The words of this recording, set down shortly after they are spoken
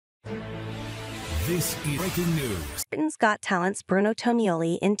This is breaking news. Britain's Got Talent's Bruno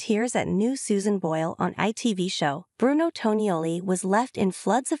Tonioli in tears at new Susan Boyle on ITV show. Bruno Tonioli was left in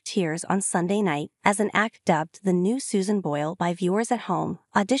floods of tears on Sunday night as an act dubbed the new Susan Boyle by viewers at home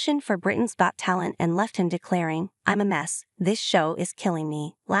auditioned for Britain's Got Talent and left him declaring, "I'm a mess. This show is killing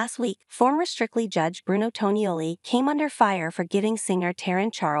me." Last week, former Strictly judge Bruno Tonioli came under fire for giving singer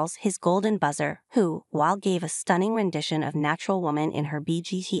Taryn Charles his golden buzzer, who, while gave a stunning rendition of Natural Woman in her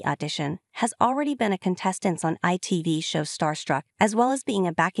BGT audition, has already been a contestant on ITV show Starstruck, as well as being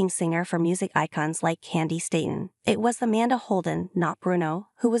a backing singer for music icons like Candy Staton. It was Amanda Holden, not Bruno,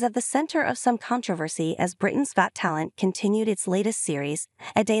 who was at the center of some controversy as Britain's Got Talent continued its latest series,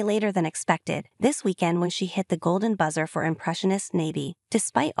 a day later than expected, this weekend when she hit the golden buzzer for impressionist Nabe,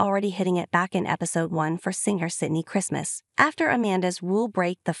 despite already hitting it back in episode 1 for singer Sydney Christmas. After Amanda's rule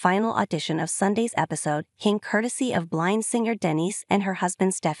break, the final audition of Sunday's episode came courtesy of blind singer Denise and her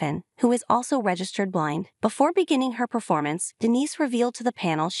husband Stefan, who is also registered blind. Before beginning her performance, Denise revealed to the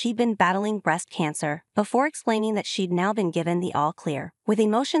panel she'd been battling breast cancer, before explaining that she'd now been given the all-clear. With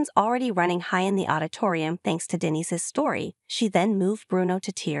emotions already running high in the auditorium thanks to Denise's story, she then moved Bruno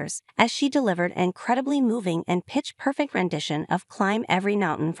to tears, as she delivered an incredibly moving and pitch-perfect rendition of Climb Every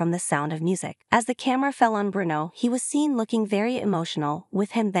Mountain from The Sound of Music. As the camera fell on Bruno, he was seen looking very emotional,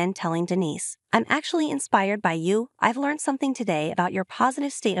 with him then telling Denise, "I'm actually inspired by you. I've learned something today about your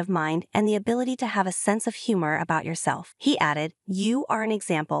positive state of mind and the ability to have a sense of humor about yourself." He added, "You are an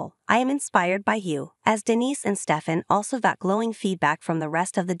example. I am inspired by you." As Denise and Stefan also got glowing feedback from the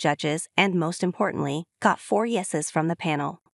rest of the judges and, most importantly, got 4 yeses from the panel.